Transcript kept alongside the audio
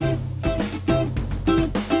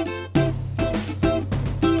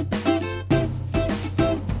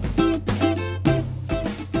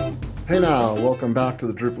welcome back to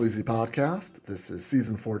the Drupal Easy Podcast. This is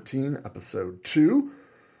Season 14, Episode 2.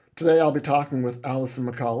 Today I'll be talking with Allison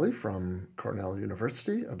McCauley from Cornell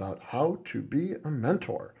University about how to be a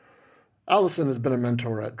mentor. Allison has been a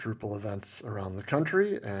mentor at Drupal events around the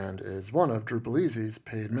country and is one of Drupal Easy's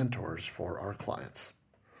paid mentors for our clients.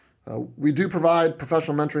 We do provide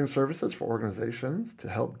professional mentoring services for organizations to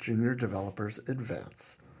help junior developers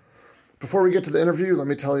advance. Before we get to the interview, let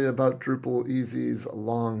me tell you about Drupal Easy's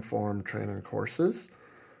long-form training courses.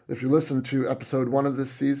 If you listened to episode 1 of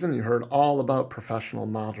this season, you heard all about professional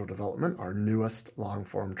module development, our newest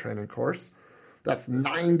long-form training course. That's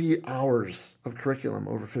 90 hours of curriculum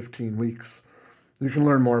over 15 weeks. You can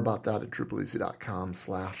learn more about that at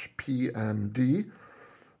drupaleasy.com/PMD.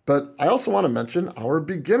 But I also want to mention our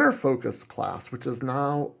beginner-focused class, which is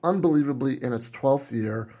now unbelievably in its 12th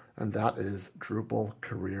year, and that is Drupal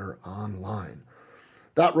Career Online.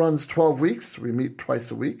 That runs 12 weeks. We meet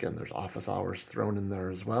twice a week, and there's office hours thrown in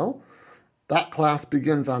there as well. That class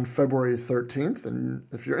begins on February 13th, and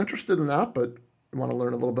if you're interested in that but want to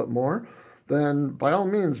learn a little bit more, then by all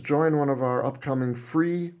means join one of our upcoming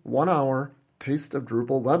free 1-hour Taste of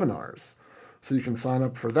Drupal webinars. So you can sign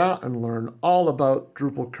up for that and learn all about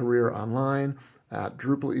Drupal Career Online at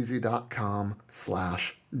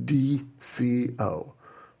drupaleasy.com/DCO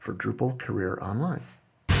for Drupal Career Online.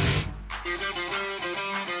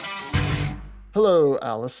 Hello,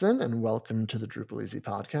 Allison, and welcome to the Drupal Easy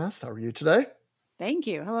Podcast. How are you today? Thank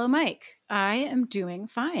you. Hello, Mike. I am doing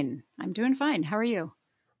fine. How are you?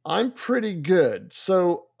 I'm pretty good.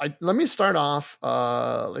 So let me start off.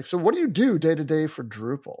 So what do you do day to day for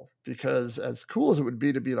Drupal? Because as cool as it would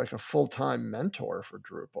be to be like a full-time mentor for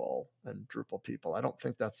Drupal and Drupal people, I don't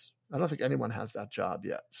think anyone has that job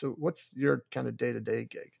yet. So what's your kind of day-to-day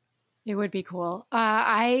gig? It would be cool.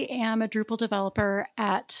 I am a Drupal developer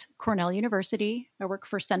at Cornell University. I work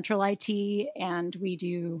for Central IT and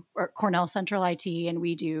Cornell Central IT, and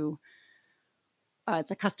we do,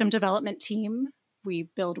 it's a custom development team. We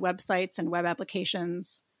build websites and web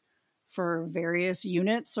applications for various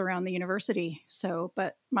units around the university. So,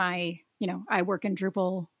 but I work in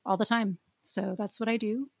Drupal all the time. So that's what I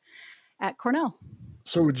do at Cornell.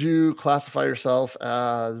 So would you classify yourself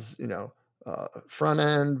as, front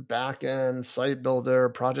end, back end, site builder,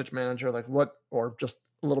 project manager, or just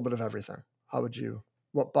a little bit of everything?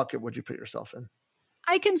 What bucket would you put yourself in?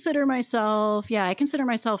 I consider myself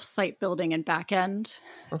site building and back end.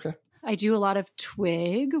 Okay. I do a lot of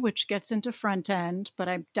Twig, which gets into front end, but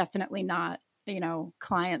I'm definitely not,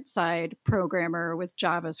 client side programmer with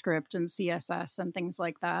JavaScript and CSS and things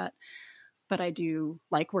like that. But I do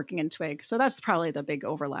like working in Twig. So that's probably the big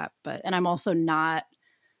overlap. And I'm also not,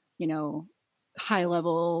 high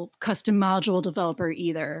level custom module developer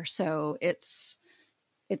either. So it's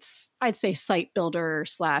I'd say site builder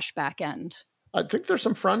 / back end. I think there's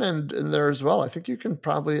some front end in there as well. I think you can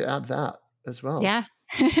probably add that as well. Yeah.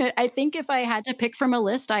 I think if I had to pick from a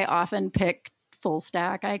list, I often pick full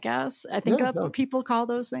stack, I guess. I think that's what people call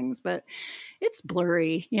those things, but it's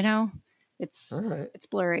blurry, It's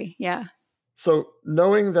blurry. Yeah. So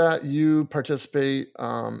knowing that you participate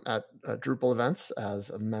at Drupal events as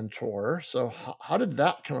a mentor, so how did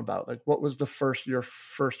that come about? Like, what was your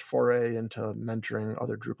first foray into mentoring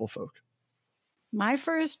other Drupal folk? My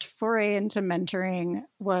first foray into mentoring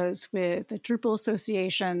was with the Drupal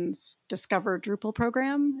Association's Discover Drupal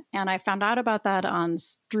program, and I found out about that on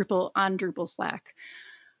Drupal Slack.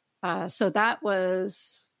 So that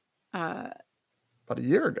was about a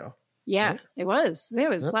year ago. Yeah, right? It was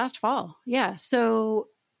last fall. Yeah. So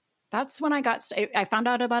that's when I found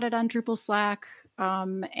out about it on Drupal Slack.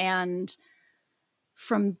 And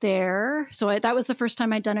from there, that was the first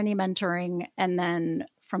time I'd done any mentoring. And then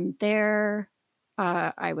from there,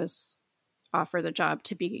 I was offered a job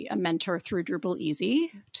to be a mentor through Drupal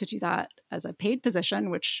Easy, to do that as a paid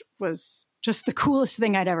position, which was just the coolest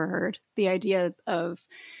thing I'd ever heard. The idea of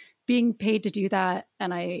being paid to do that.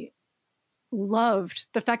 And I loved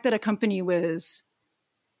the fact that a company was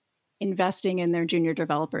investing in their junior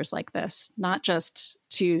developers like this, not just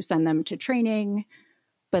to send them to training,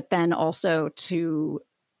 but then also to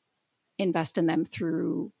invest in them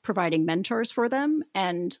through providing mentors for them.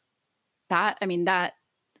 And that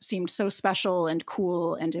seemed so special and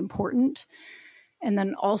cool and important. And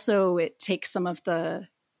then also it takes I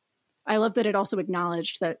love that it also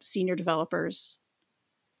acknowledged that senior developers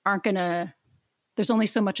there's only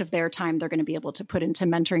so much of their time they're going to be able to put into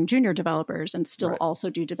mentoring junior developers and still also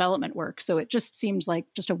do development work. So it just seems like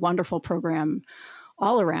just a wonderful program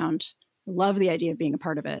all around. Love the idea of being a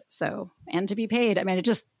part of it. So, and to be paid.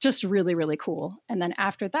 It just really, really cool. And then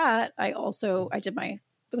after that, I did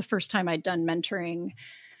the first time I'd done mentoring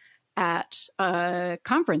at a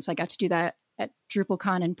conference. I got to do that at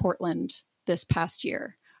DrupalCon in Portland this past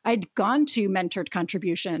year. I'd gone to Mentored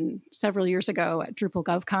Contribution several years ago at Drupal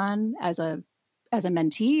GovCon as a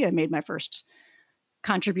mentee. I made my first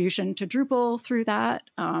contribution to Drupal through that.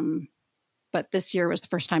 But this year was the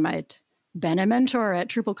first time I'd been a mentor at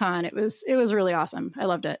DrupalCon. It was really awesome. I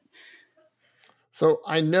loved it. So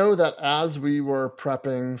I know that as we were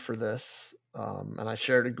prepping for this, and I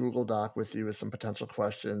shared a Google Doc with you with some potential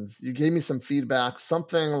questions, you gave me some feedback,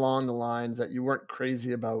 something along the lines that you weren't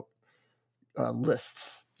crazy about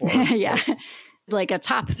lists. Yeah. Like a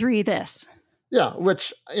top 3 this. Yeah,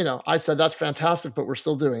 which, I said that's fantastic, but we're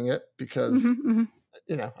still doing it because,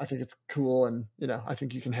 I think it's cool and, I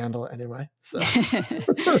think you can handle it anyway. So,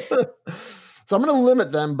 so I'm going to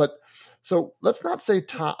limit them, but so let's not say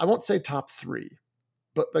I won't say top 3,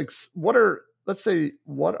 but like what are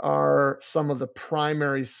some of the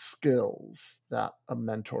primary skills that a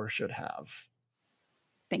mentor should have?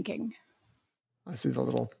 Thinking. I see the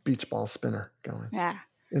little beach ball spinner going. Yeah.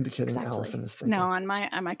 Indicating exactly. Allison is thinking. No, on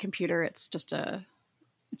my computer, it's just an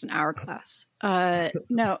hourglass.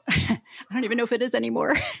 No, I don't even know if it is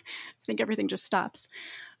anymore. I think everything just stops.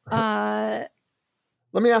 Let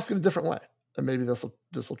me ask it a different way, and maybe this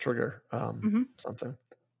will trigger something.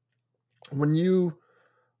 When you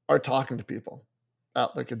are talking to people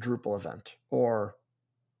at like a Drupal event, or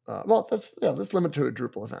let's limit to a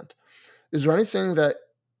Drupal event. Is there anything that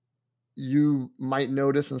you might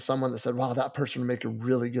notice in someone that said, wow, that person would make a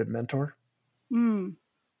really good mentor?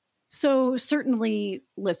 So certainly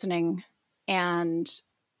listening and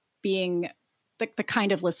being the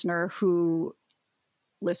kind of listener who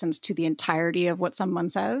listens to the entirety of what someone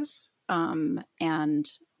says,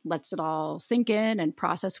 and lets it all sink in and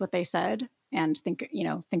process what they said, and think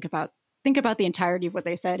about the entirety of what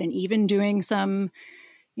they said, and even doing some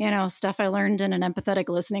stuff I learned in an empathetic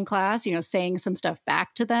listening class, saying some stuff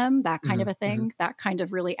back to them, that kind of a thing, that kind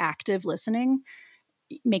of really active listening,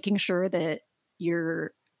 making sure that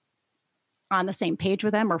you're on the same page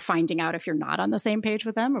with them, or finding out if you're not on the same page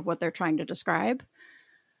with them of what they're trying to describe.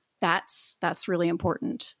 That's really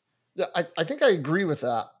important. Yeah, I think I agree with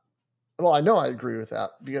that. Well, I know I agree with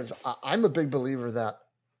that because I'm a big believer that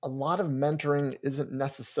a lot of mentoring isn't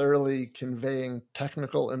necessarily conveying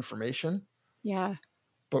technical information. Yeah.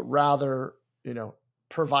 But rather,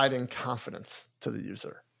 providing confidence to the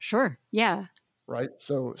user. Sure. Yeah. Right.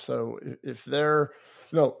 So if they're,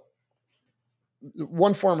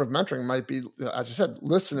 one form of mentoring might be, as you said,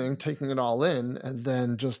 listening, taking it all in, and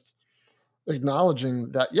then just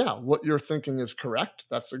acknowledging that, yeah, what you're thinking is correct.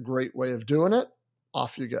 That's a great way of doing it.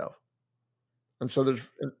 Off you go. And so there's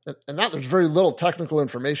very little technical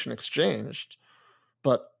information exchanged,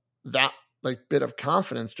 but that like bit of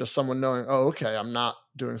confidence, just someone knowing, oh, okay, I'm not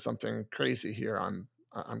doing something crazy here. I'm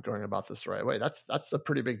going about this the right way. That's a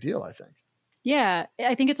pretty big deal, I think. Yeah.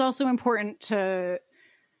 I think it's also important to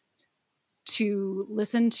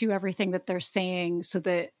listen to everything that they're saying so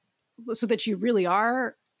that you really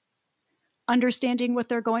are understanding what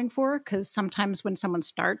they're going for. Because sometimes when someone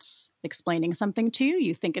starts explaining something to you,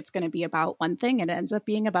 you think it's going to be about one thing and it ends up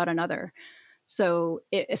being about another. So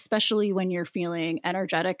especially when you're feeling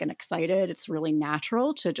energetic and excited, it's really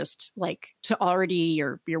natural to just to already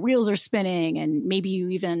your wheels are spinning, and maybe you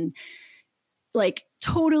even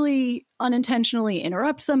totally unintentionally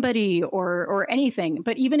interrupt somebody or anything.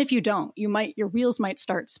 But even if you don't, your wheels might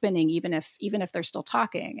start spinning even if they're still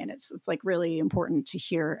talking. And it's really important to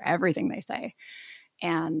hear everything they say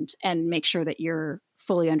and make sure that you're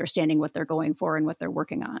fully understanding what they're going for and what they're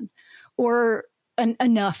working on, or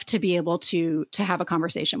enough to be able to have a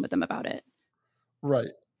conversation with them about it.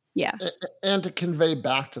 Right. Yeah. And to convey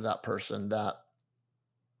back to that person that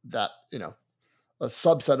a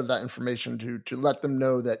subset of that information to let them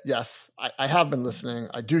know that, yes, I have been listening.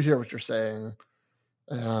 I do hear what you're saying.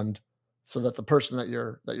 And so that the person that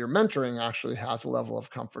you're mentoring actually has a level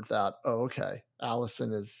of comfort that, oh, okay,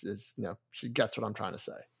 Allison is she gets what I'm trying to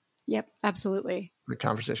say. Yep, absolutely. The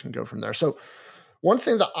conversation can go from there. So one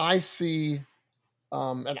thing that I see,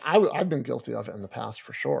 and I've been guilty of it in the past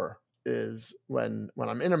for sure, is when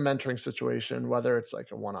I'm in a mentoring situation, whether it's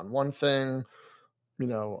like a one-on-one thing,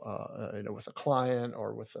 with a client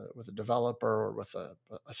or with a developer or with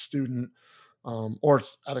a student, or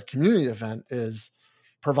it's at a community event, is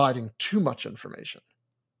providing too much information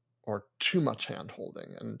or too much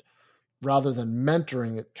hand-holding. And rather than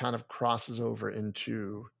mentoring, it kind of crosses over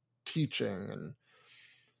into teaching, and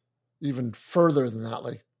even further than that,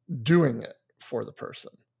 like doing it for the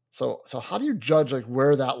person. So how do you judge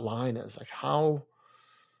where that line is?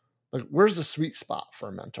 Where's the sweet spot for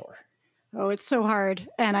a mentor? Oh, it's so hard.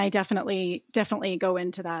 And I definitely go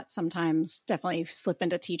into that sometimes, definitely slip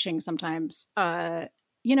into teaching sometimes.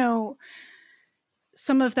 You know,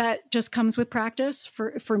 some of that just comes with practice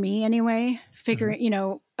for me anyway,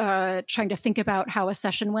 figuring, trying to think about how a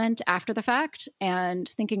session went after the fact and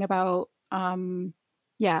thinking about,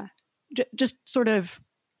 just sort of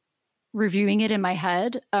reviewing it in my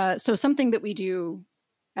head. So something that we do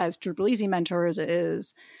as Drupal Easy mentors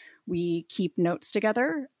is we keep notes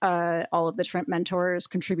together. All of the different mentors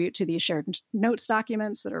contribute to these shared notes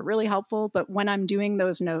documents that are really helpful. But when I'm doing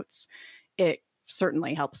those notes, it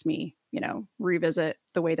certainly helps me, revisit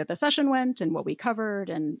the way that the session went and what we covered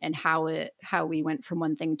and how we went from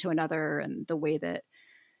one thing to another and the way that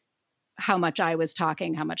how much I was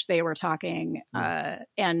talking, how much they were talking,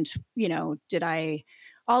 and did I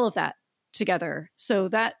all of that together. So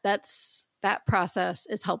that process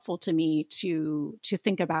is helpful to me to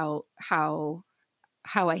think about how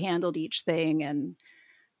I handled each thing and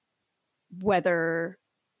whether,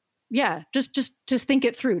 just think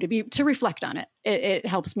it through, to reflect on it. It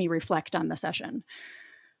helps me reflect on the session.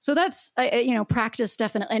 So that's, practice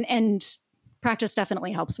definitely, and practice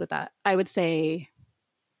definitely helps with that. I would say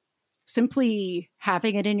simply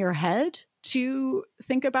having it in your head to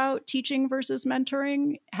think about teaching versus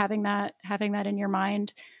mentoring, having that in your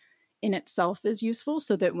mind in itself is useful,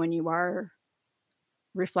 so that when you are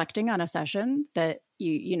reflecting on a session that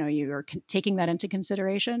you are taking that into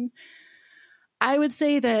consideration. I would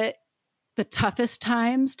say that the toughest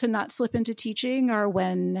times to not slip into teaching are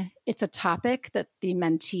when it's a topic that the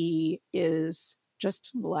mentee is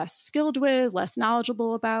just less skilled with, less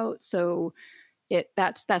knowledgeable about. So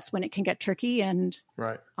that's when it can get tricky. And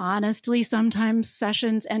right. Honestly, sometimes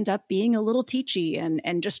sessions end up being a little teachy,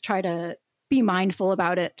 and just try to be mindful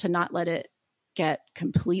about it to not let it get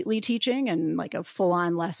completely teaching and like a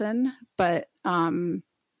full-on lesson. But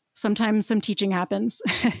sometimes some teaching happens.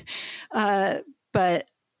 But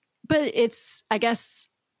it's, I guess,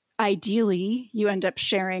 ideally you end up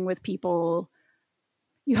sharing with people,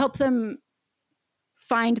 you help them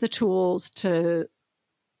find the tools to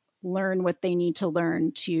learn what they need to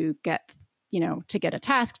learn to get a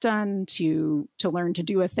task done, to learn to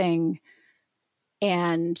do a thing,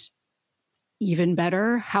 and even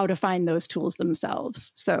better, how to find those tools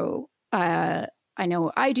themselves. So I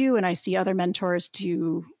know I do, and I see other mentors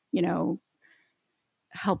do,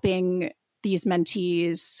 helping these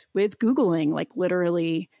mentees with Googling, like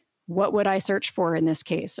literally, what would I search for in this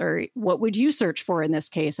case? Or what would you search for in this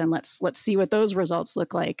case? And let's see what those results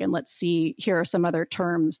look like. And let's see, here are some other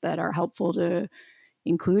terms that are helpful to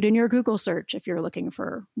include in your Google search if you're looking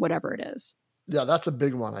for whatever it is. Yeah, that's a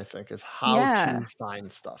big one, I think, is how to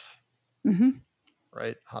find stuff. Mm-hmm.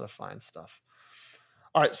 Right? How to find stuff.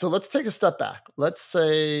 All right, so let's take a step back. Let's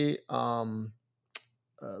say,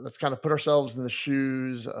 let's kind of put ourselves in the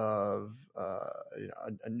shoes of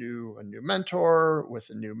a new mentor with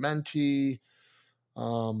a new mentee.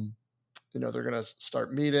 They're going to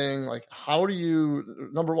start meeting. Like, how do you,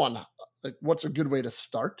 number one, like, what's a good way to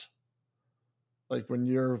start? Like when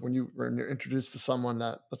you're introduced to someone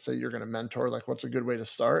that, let's say, you're going to mentor, like, what's a good way to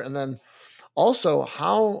start? And then also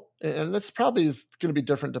how, and this probably is going to be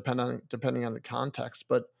different depending on the context,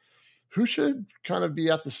 but who should kind of be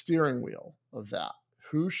at the steering wheel of that?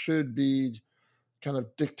 Who should be kind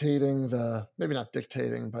of dictating maybe not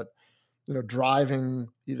dictating, but driving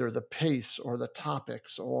either the pace or the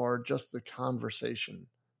topics or just the conversation?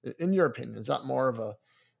 In your opinion, is that more of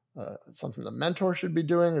something the mentor should be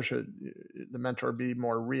doing, or should the mentor be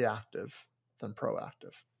more reactive than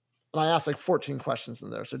proactive? And I asked like 14 questions in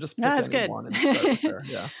there, so just pick any one and start there.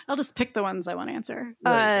 Yeah, I'll just pick the ones I want to answer.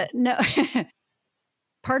 No,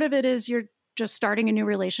 part of it is you're just starting a new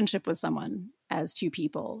relationship with someone as two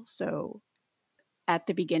people. So at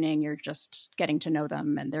the beginning, you're just getting to know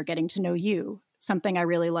them and they're getting to know you. Something I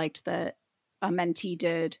really liked that a mentee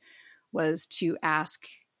did was to ask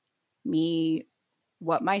me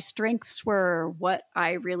what my strengths were, what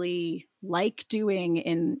I really like doing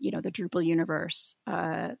in, the Drupal universe,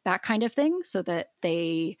 that kind of thing, so that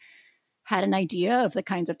they had an idea of the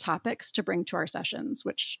kinds of topics to bring to our sessions,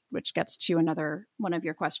 which gets to another one of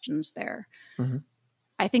your questions there. Mm-hmm.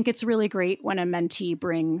 I think it's really great when a mentee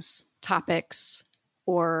brings topics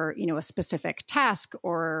or, a specific task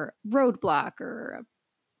or roadblock or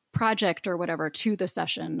a project or whatever to the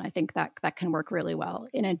session. I think that can work really well.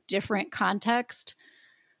 In a different context,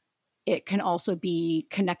 it can also be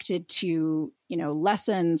connected to,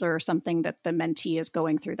 lessons or something that the mentee is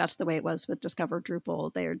going through. That's the way it was with Discover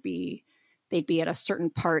Drupal. They'd be at a certain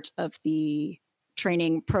part of the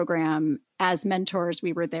training program. As mentors,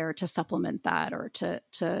 we were there to supplement that or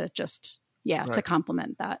to just, right, to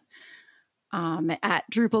complement that. At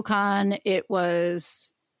DrupalCon, it was,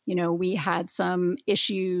 we had some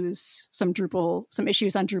issues on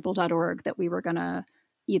Drupal.org that we were going to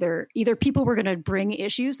either people were going to bring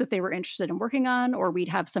issues that they were interested in working on, or we'd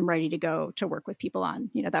have some ready to go to work with people on.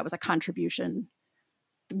 That was a contribution.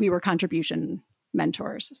 We were contribution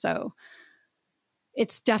mentors. So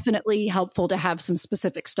it's definitely helpful to have some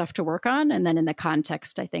specific stuff to work on. And then in the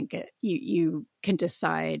context, I think you can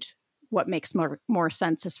decide what makes more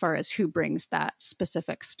sense as far as who brings that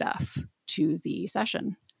specific stuff to the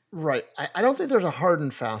session. Right. I don't think there's a hard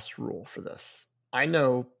and fast rule for this. I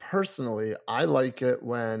know personally, I like it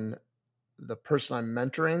when the person I'm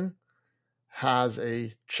mentoring has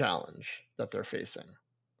a challenge that they're facing,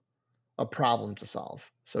 a problem to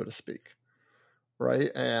solve, so to speak. Right.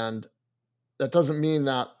 And that doesn't mean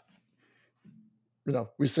that,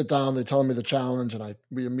 we sit down, they tell me the challenge and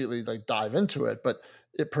we immediately dive into it, but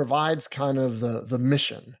it provides kind of the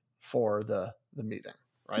mission for the meeting,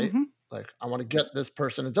 right? Mm-hmm. I want to get this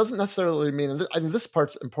person. It doesn't necessarily mean, and this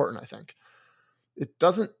part's important, I think. It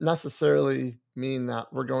doesn't necessarily mean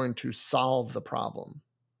that we're going to solve the problem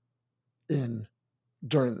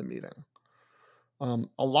during the meeting.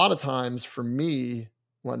 A lot of times for me,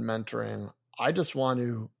 when mentoring, I just want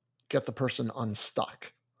to get the person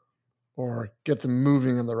unstuck or get them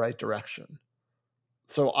moving in the right direction.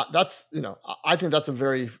 So that's, I think that's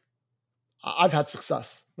I've had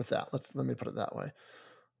success with that. Let me put it that way.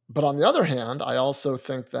 But on the other hand, I also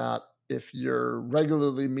think that if you're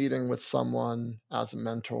regularly meeting with someone as a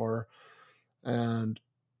mentor and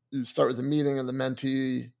you start with a meeting and the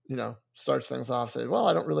mentee, starts things off, say, well,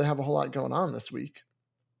 I don't really have a whole lot going on this week.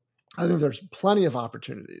 I think there's plenty of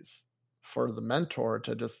opportunities for the mentor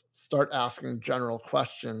to just start asking general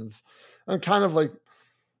questions and kind of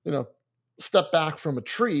step back from a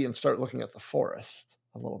tree and start looking at the forest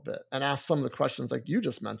a little bit and ask some of the questions like you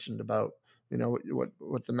just mentioned about,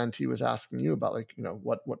 what the mentee was asking you about,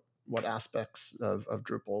 what aspects of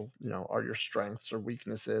Drupal, are your strengths or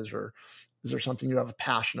weaknesses, or is there something you have a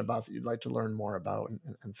passion about that you'd like to learn more about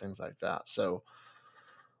and things like that. So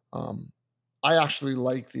I actually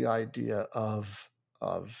like the idea of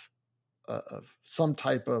some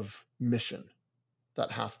type of mission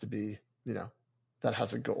that has to be, that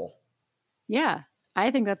has a goal. Yeah,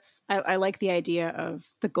 I think I like the idea of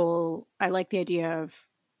the goal. I like the idea of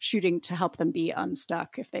shooting to help them be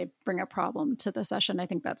unstuck if they bring a problem to the session. I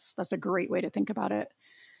think that's a great way to think about it.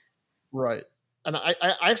 Right. And I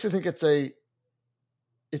actually think it's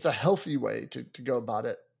a healthy way to go about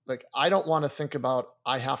it. I don't want to think about,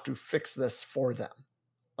 I have to fix this for them.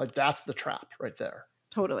 That's the trap right there.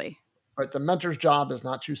 Totally. Right. The mentor's job is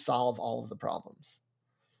not to solve all of the problems.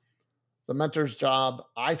 The mentor's job,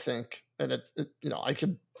 I think, and I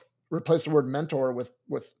could replace the word mentor with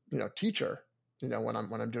teacher, when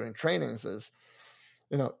I'm doing trainings, is,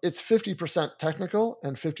 it's 50% technical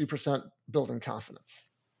and 50% building confidence.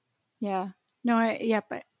 Yeah. No,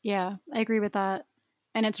 I agree with that.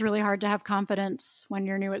 And it's really hard to have confidence when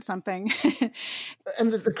you're new at something.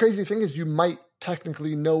 And the crazy thing is, you might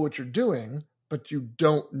technically know what you're doing, but you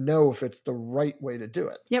don't know if it's the right way to do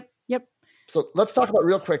it. Yep. So let's talk about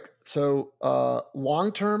real quick. So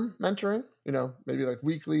long-term mentoring, maybe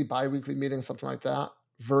weekly, bi-weekly meetings, something like that,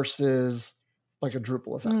 versus a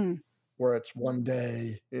Drupal event where it's one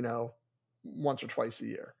day, once or twice a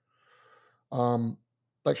year.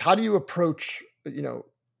 How do you approach,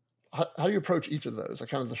 how do you approach each of those?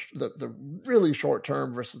 Kind of the really short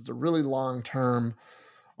term versus the really long term.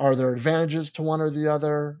 Are there advantages to one or the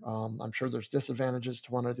other? I'm sure there's disadvantages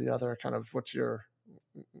to one or the other. Kind of what's your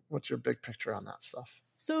big picture on that stuff?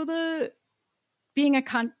 So being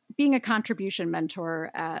a contribution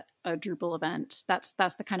mentor at a Drupal event, that's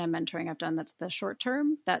the kind of mentoring I've done. That's the short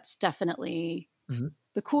term. That's definitely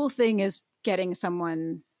the cool thing, is getting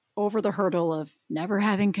someone over the hurdle of never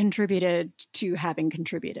having contributed to having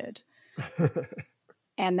contributed.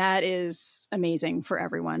 And that is amazing for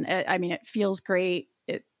everyone. I mean, it feels great.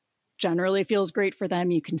 It generally feels great for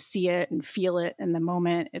them. You can see it and feel it in the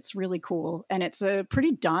moment. It's really cool. And it's a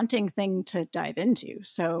pretty daunting thing to dive into.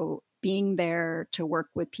 So being there to work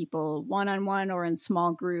with people one-on-one or in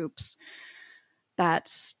small groups,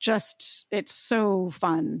 it's so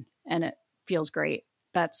fun and it feels great.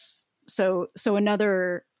 So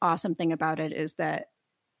another awesome thing about it is that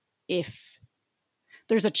if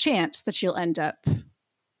there's a chance that you'll end up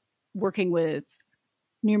working with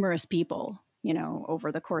numerous people,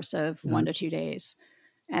 over the course of 1 to 2 days.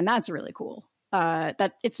 And that's really cool.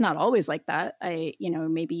 That it's not always like that.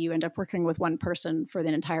 Maybe you end up working with one person for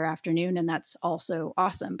the entire afternoon, and that's also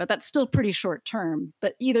awesome, but that's still pretty short term.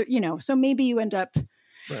 But so maybe you end up,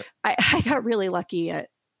 right. I got really lucky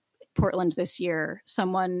Portland this year,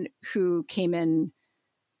 someone who came in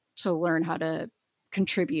to learn how to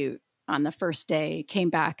contribute on the first day came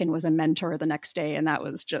back and was a mentor the next day. And that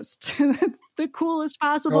was just the coolest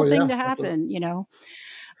possible thing to happen, you know?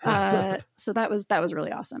 So that was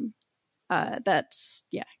really awesome. That's,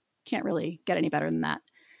 yeah, can't really get any better than that.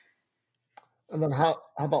 And then how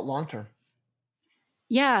about long-term?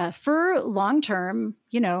 Yeah, for long-term,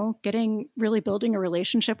 you know, building a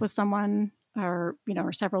relationship with someone or, you know,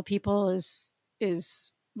 or several people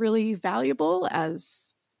is really valuable,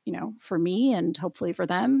 as, you know, for me and hopefully for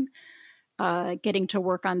them. Getting to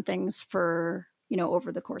work on things for, you know,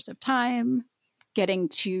 over the course of time, getting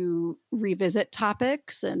to revisit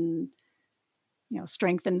topics and, you know,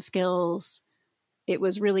 strengthen skills. It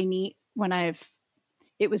was really neat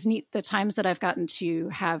the times that I've gotten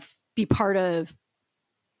to be part of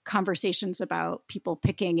conversations about people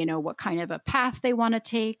picking, you know, what kind of a path they want to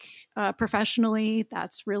take professionally.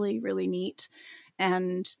 That's really, really neat.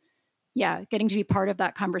 And yeah, getting to be part of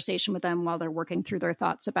that conversation with them while they're working through their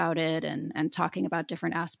thoughts about it and talking about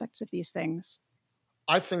different aspects of these things.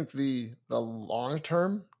 I think the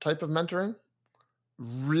long-term type of mentoring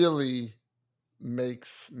really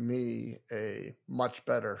makes me a much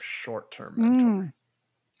better short-term mentor.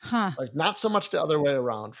 Like not so much the other way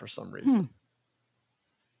around for some reason,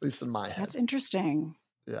 at least in my head. That's interesting.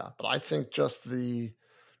 Yeah, but I think just the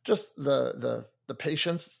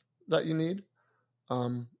patience that you need,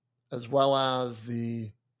 as well as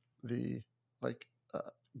the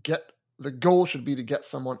goal should be to get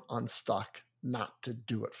someone unstuck, not to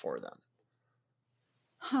do it for them.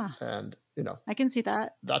 And, you know, I can see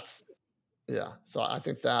that. Yeah. So I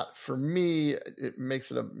think that for me, it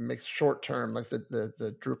makes short term, like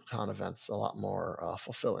the DrupalCon events, a lot more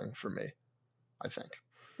fulfilling for me, I think.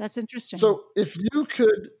 That's interesting. So if you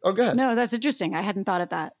could, go ahead. No, that's interesting. I hadn't thought of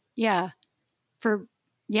that. Yeah.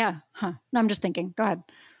 No, I'm just thinking. Go ahead.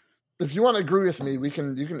 If you want to agree with me, you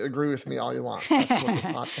can agree with me all you want. That's what this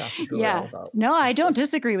podcast is really all about. No, I don't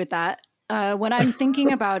disagree with that. When I'm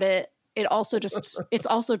thinking about it, it's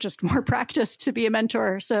also just more practice to be a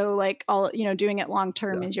mentor. So like doing it long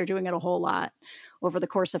term is you're doing it a whole lot over the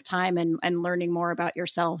course of time and learning more about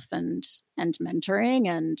yourself and mentoring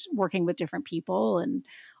and working with different people and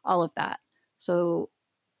all of that. So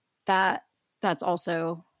that's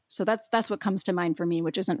what comes to mind for me,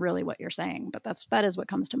 which isn't really what you're saying, but that is what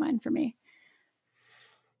comes to mind for me.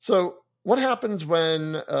 So what happens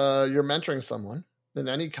when you're mentoring someone in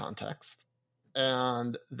any context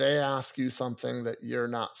and they ask you something that you're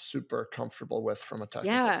not super comfortable with from a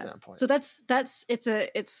technical standpoint? So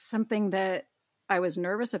it's something that I was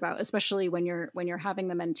nervous about, especially when you're having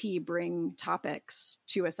the mentee bring topics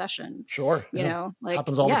to a session. Sure. You know, like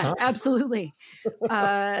happens all the time. Absolutely.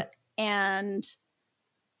 And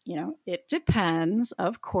you know, it depends,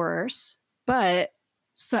 of course, but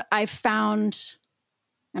I've found,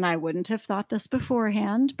 and I wouldn't have thought this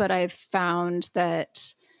beforehand, but I've found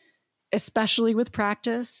that especially with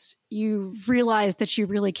practice, you realize that you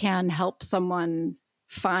really can help someone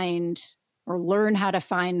find or learn how to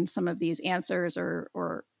find some of these answers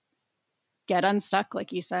or get unstuck,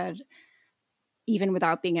 like you said, even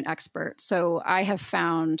without being an expert. So I have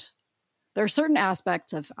found there are certain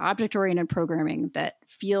aspects of object-oriented programming that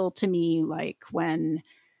feel to me like when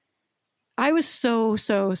I was so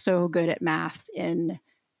good at math in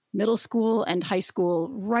middle school and high school,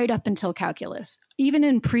 right up until calculus. Even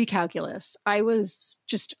in pre-calculus, I was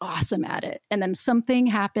just awesome at it. And then something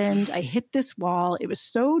happened. I hit this wall. It was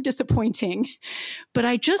so disappointing, but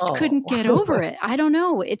I just couldn't get over it. I don't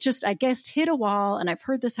know. It just, I guess, hit a wall. And I've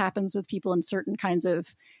heard this happens with people in certain kinds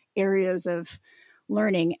of areas of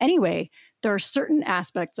learning. Anyway, there are certain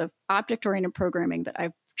aspects of object-oriented programming that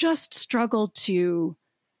I've just struggled to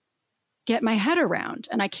get my head around.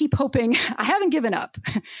 And I keep hoping. I haven't given up.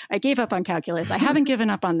 I gave up on calculus. I haven't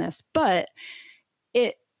given up on this, but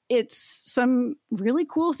it's some really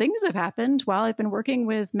cool things have happened while I've been working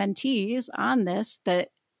with mentees on this, that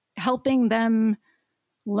helping them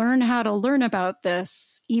learn how to learn about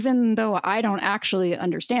this, even though I don't actually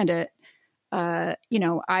understand it.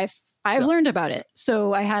 I've learned about it.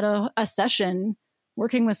 So I had a session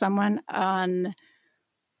working with someone on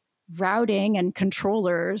routing and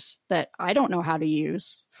controllers that I don't know how to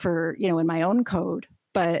use for, in my own code,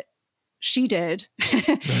 but she did,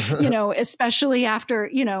 especially after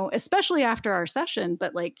our session,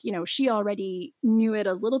 but she already knew it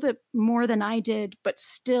a little bit more than I did, but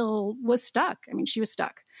still was stuck. I mean, she was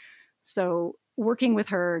stuck. So working with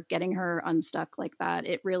her, getting her unstuck like that,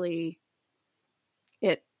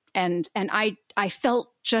 I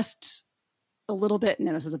felt just a little bit, and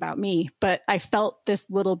this is about me, but I felt this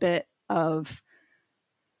little bit of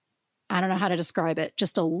I don't know how to describe it,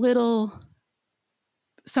 just a little,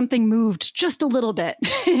 something moved just a little bit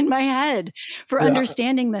in my head for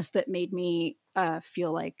understanding this that made me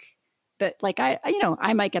feel like that, like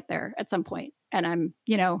I might get there at some point, and I'm,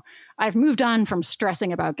 I've moved on from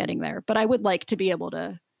stressing about getting there, but I would like to be able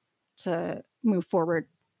to move forward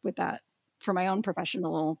with that for my own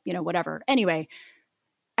professional, whatever. Anyway,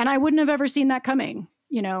 and I wouldn't have ever seen that coming.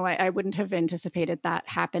 I wouldn't have anticipated that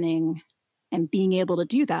happening and being able to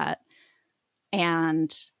do that.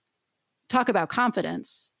 And talk about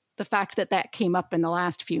confidence. The fact that that came up in the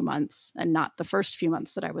last few months and not the first few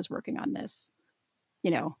months that I was working on this,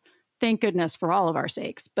 thank goodness for all of our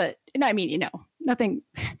sakes. But I mean, nothing,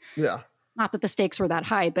 not that the stakes were that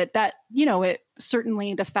high, but that, it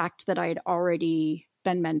certainly, the fact that I'd already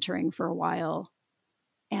been mentoring for a while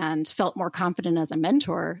and felt more confident as a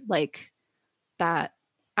mentor, like that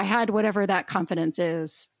I had whatever that confidence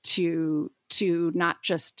is to not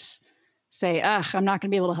just say, I'm not going to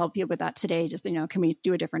be able to help you with that today. Just, can we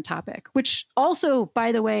do a different topic? Which also,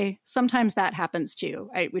 by the way, sometimes that happens too.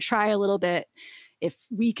 We try a little bit. If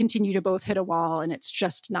we continue to both hit a wall and it's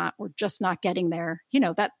just not, we're just not getting there,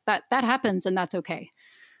 that happens, and that's okay.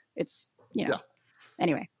 It's,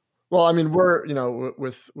 anyway. Well, I mean, we're,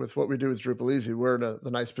 with what we do with Drupal Easy, we're in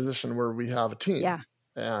the nice position where we have a team. Yeah.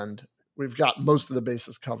 And we've got most of the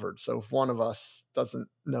bases covered. So if one of us doesn't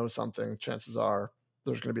know something, chances are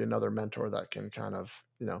there's going to be another mentor that can kind of,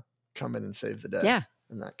 come in and save the day. Yeah,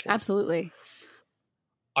 in that case. Absolutely.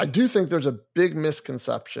 I do think there's a big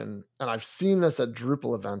misconception, and I've seen this at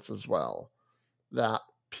Drupal events as well, that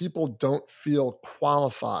people don't feel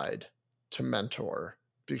qualified to mentor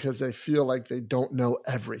because they feel like they don't know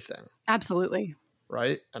everything. Absolutely.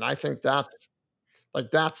 Right. And I think that's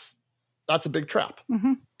a big trap,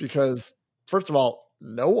 because first of all,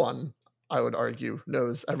 no one, I would argue,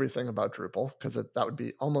 knows everything about Drupal, because that would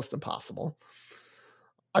be almost impossible.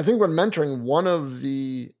 I think when mentoring, one of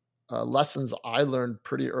the lessons I learned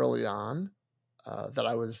pretty early on that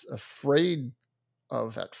I was afraid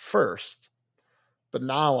of at first, but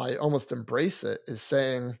now I almost embrace it, is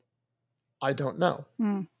saying, I don't know.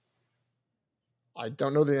 I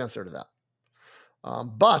don't know the answer to that.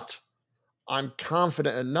 But I'm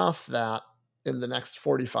confident enough that in the next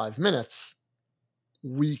 45 minutes,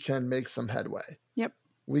 we can make some headway. Yep.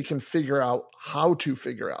 We can figure out how to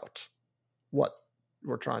figure out what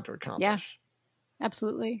we're trying to accomplish. Yeah,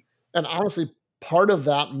 absolutely. And honestly, part of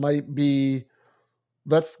that might be,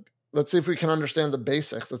 let's see if we can understand the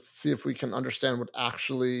basics. Let's see if we can understand what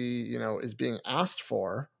actually, is being asked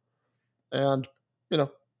for. And,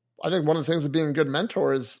 I think one of the things of being a good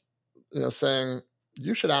mentor is, saying,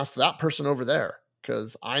 you should ask that person over there,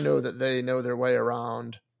 because I know that they know their way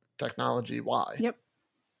around technology Y. Yep.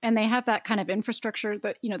 And they have that kind of infrastructure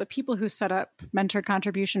that, the people who set up Mentored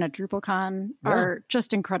Contribution at DrupalCon are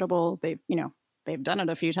just incredible. They've done it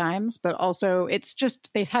a few times, but also it's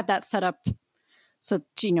just, they've had that set up so,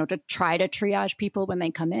 to try to triage people when they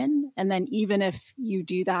come in. And then even if you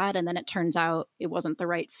do that and then it turns out it wasn't the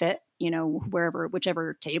right fit,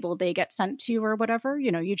 whichever table they get sent to or whatever,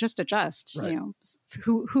 you just adjust,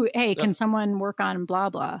 right. Can someone work on blah,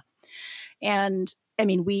 blah. And I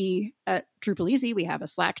mean, we at Drupal Easy, we have a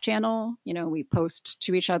Slack channel, we post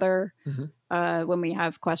to each other when we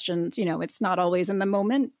have questions. It's not always in the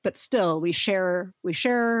moment, but still we share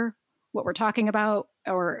what we're talking about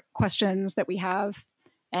or questions that we have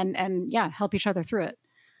and help each other through it.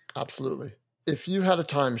 Absolutely. If you had a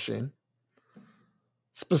time machine,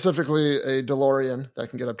 specifically a DeLorean that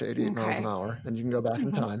can get up to 88 miles an hour, and you can go back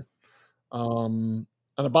in time, and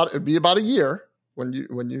it'd be about a year when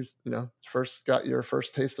you first got your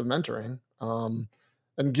first taste of mentoring,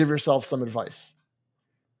 and give yourself some advice.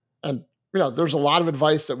 And there's a lot of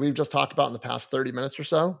advice that we've just talked about in the past 30 minutes or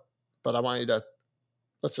so, but I want you to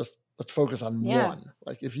let's focus on one.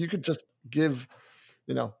 Like, if you could just give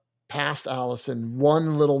past Allison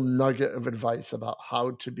one little nugget of advice about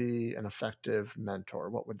how to be an effective mentor,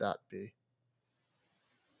 what would that be?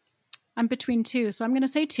 I'm between two, so I'm going to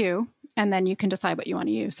say two, and then you can decide what you want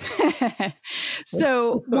to use.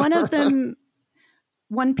 So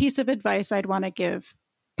one piece of advice I'd want to give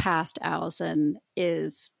past Allison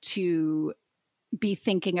is to be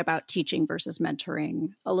thinking about teaching versus mentoring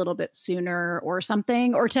a little bit sooner or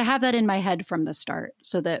something, or to have that in my head from the start,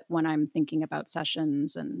 so that when I'm thinking about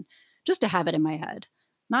sessions, and just to have it in my head,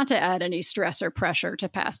 not to add any stress or pressure to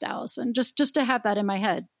past Allison, just to have that in my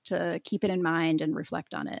head, to keep it in mind and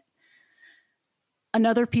reflect on it.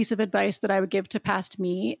 Another piece of advice that I would give to past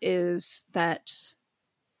me is that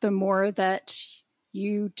the more that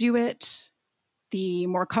you do it, the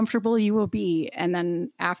more comfortable you will be. And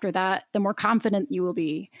then after that, the more confident you will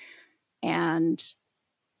be. And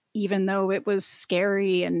even though it was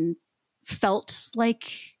scary and felt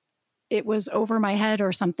like it was over my head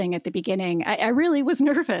or something at the beginning, I really was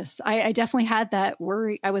nervous. I definitely had that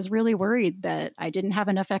worry. I was really worried that I didn't have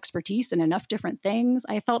enough expertise in enough different things.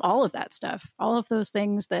 I felt all of that stuff, all of those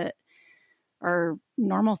things that are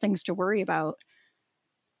normal things to worry about.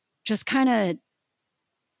 Just kind of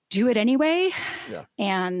do it anyway. Yeah.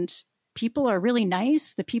 And people are really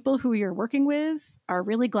nice. The people who you're working with are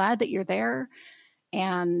really glad that you're there.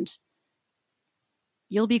 And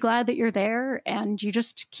you'll be glad that you're there, and you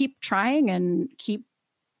just keep trying and keep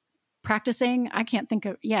practicing. I can't think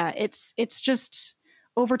of, it's just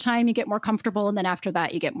over time you get more comfortable, and then after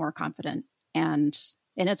that you get more confident, and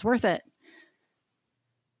it's worth it.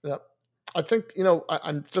 Yep. I think,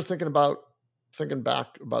 I'm just thinking back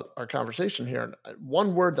about our conversation here. And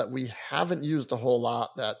one word that we haven't used a whole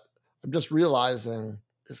lot that I'm just realizing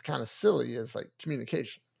is kind of silly is like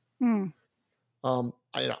communication.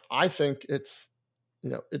 I think it's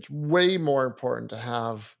way more important to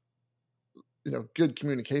have, good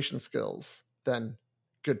communication skills than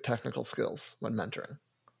good technical skills when mentoring.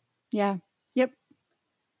 Yeah. Yep.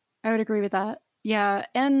 I would agree with that. Yeah.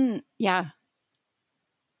 And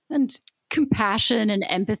compassion and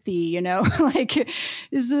empathy, like,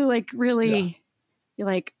 is it like really, you're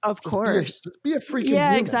like, of course. Be a freaking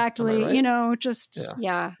Yeah, human, exactly. Right?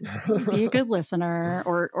 Be a good listener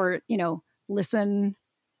or, listen,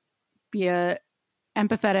 be a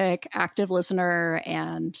empathetic, active listener,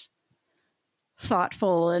 and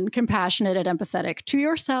thoughtful and compassionate and empathetic to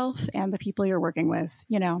yourself and the people you're working with,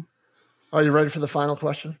 Are you ready for the final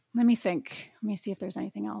question? Let me think. Let me see if there's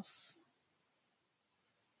anything else.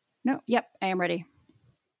 No. Yep. I am ready.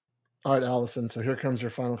 All right, Allison. So here comes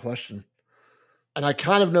your final question. And I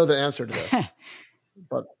kind of know the answer to this,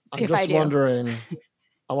 but I'm just wondering,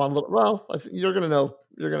 I want a little, well, I think you're going to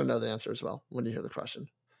know the answer as well when you hear the question.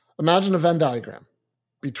 Imagine a Venn diagram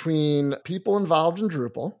between people involved in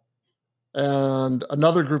Drupal and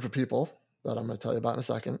another group of people that I'm going to tell you about in a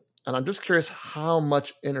second. And I'm just curious how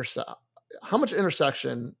much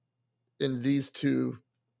intersection in these two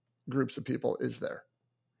groups of people is there?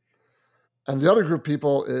 And the other group of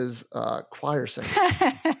people is choir singers.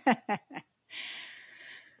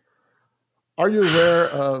 Are you aware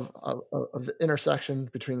of the intersection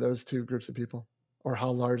between those two groups of people, or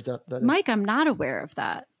how large that is? Mike, I'm not aware of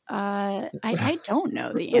that. I don't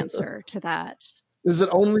know the answer to that. Is it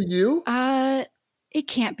only you? It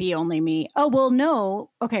can't be only me. Oh, well,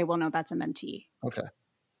 no. Okay, well, no, that's a mentee. Okay.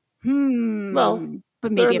 Well,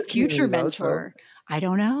 but maybe a future mentor. So. I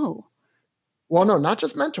don't know. Well, no, not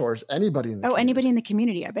just mentors. Anybody in the community. Anybody in the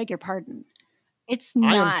community. I beg your pardon. It's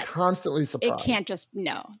not. I am constantly surprised. It can't just,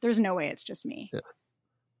 no. There's no way it's just me. Yeah.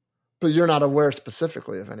 But you're not aware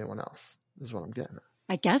specifically of anyone else, is what I'm getting at.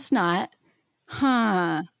 I guess not.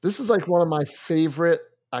 Huh. This is like one of my favorite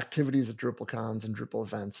activities at DrupalCons and Drupal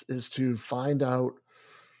events is to find out,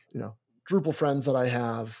 Drupal friends that I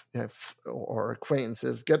have, or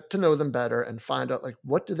acquaintances, get to know them better and find out, like,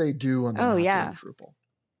 what do they do when they're not doing Drupal?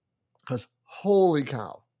 Because holy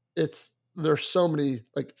cow, there's so many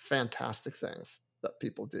like fantastic things that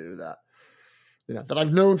people do that, that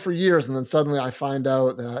I've known for years. And then suddenly I find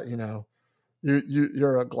out that,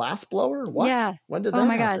 you're a glass blower. What? Yeah. When did that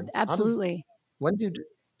happen? God, absolutely. When do you do?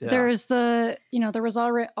 Yeah. There's there was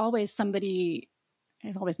always somebody,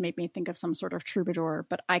 it always made me think of some sort of troubadour,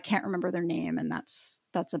 but I can't remember their name. And that's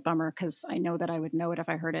a bummer because I know that I would know it if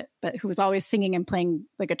I heard it, but who was always singing and playing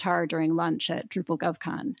the guitar during lunch at Drupal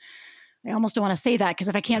GovCon. I almost don't want to say that because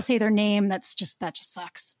if I can't say their name, that just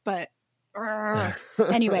sucks. But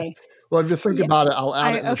anyway. Well, if you think about it, I'll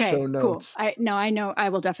add it in the show notes. Cool. I know I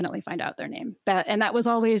will definitely find out their name. That was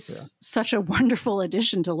always such a wonderful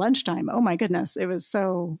addition to lunchtime. Oh my goodness. It was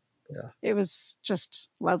it was just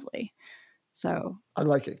lovely. So I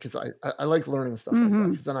like it because I like learning stuff like that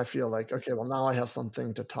because then I feel like, okay, well now I have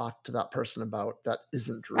something to talk to that person about that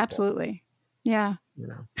isn't Drupal. Absolutely. Yeah.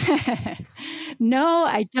 No,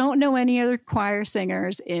 I don't know any other choir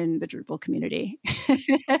singers in the Drupal community.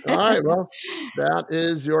 All right. Well, that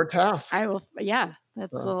is your task. I will. Yeah.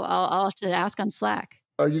 I'll have to ask on Slack.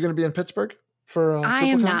 Are you going to be in Pittsburgh for I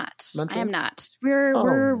am not. Mentoring? I am not.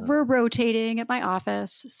 We're rotating at my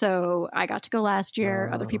office. So I got to go last year.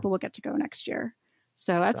 Other people will get to go next year.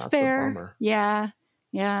 So that's fair. A bummer. Yeah.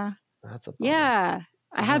 Yeah. That's a bummer. Yeah.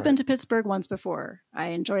 I have been to Pittsburgh once before. I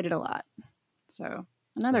enjoyed it a lot. So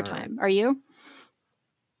another time. Are you?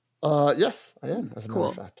 Yes, I am. As a matter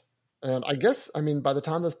of fact. And I guess, by the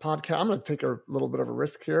time this podcast, I'm going to take a little bit of a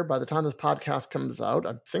risk here. By the time this podcast comes out,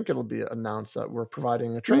 I think it'll be announced that we're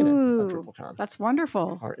providing a training at DrupalCon. That's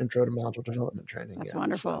wonderful. Our intro to module development training. That's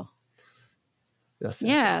wonderful. Yes.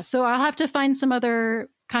 Yeah. So I'll have to find some other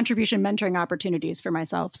contribution mentoring opportunities for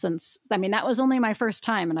myself, since that was only my first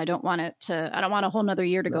time, and I don't want a whole nother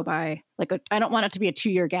year to go by. I don't want it to be a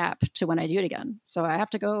 2-year gap to when I do it again. So I have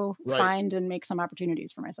to go find and make some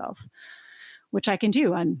opportunities for myself, which I can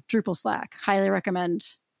do on Drupal Slack. Highly recommend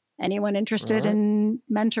anyone interested in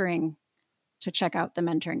mentoring to check out the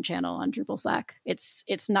mentoring channel on Drupal Slack.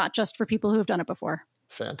 It's not just for people who have done it before.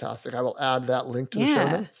 Fantastic. I will add that link to the show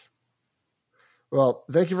notes. Well,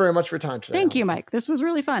 thank you very much for your time today. Thank you, Mike. This was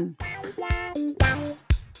really fun.